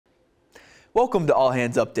Welcome to All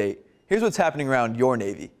Hands Update. Here's what's happening around your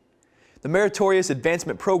Navy. The Meritorious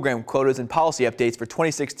Advancement Program quotas and policy updates for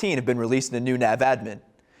 2016 have been released in the new NAV-Admin.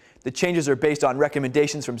 The changes are based on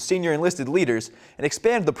recommendations from senior enlisted leaders and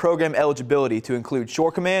expand the program eligibility to include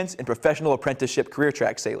shore commands and professional apprenticeship career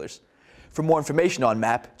track sailors. For more information on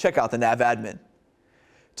MAP, check out the NAV-Admin.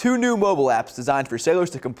 2 new mobile apps designed for sailors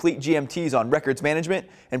to complete GMTs on records management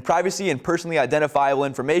and privacy and personally identifiable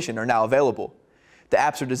information are now available. The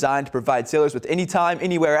apps are designed to provide sailors with anytime,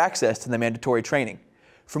 anywhere access to the mandatory training.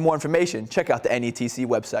 For more information, check out the NETC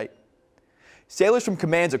website. Sailors from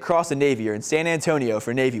commands across the Navy are in San Antonio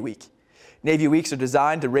for Navy Week. Navy Weeks are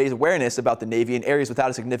designed to raise awareness about the Navy in areas without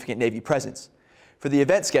a significant Navy presence. For the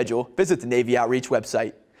event schedule, visit the Navy Outreach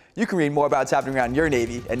website. You can read more about what's happening around your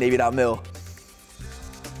Navy at Navy.mil.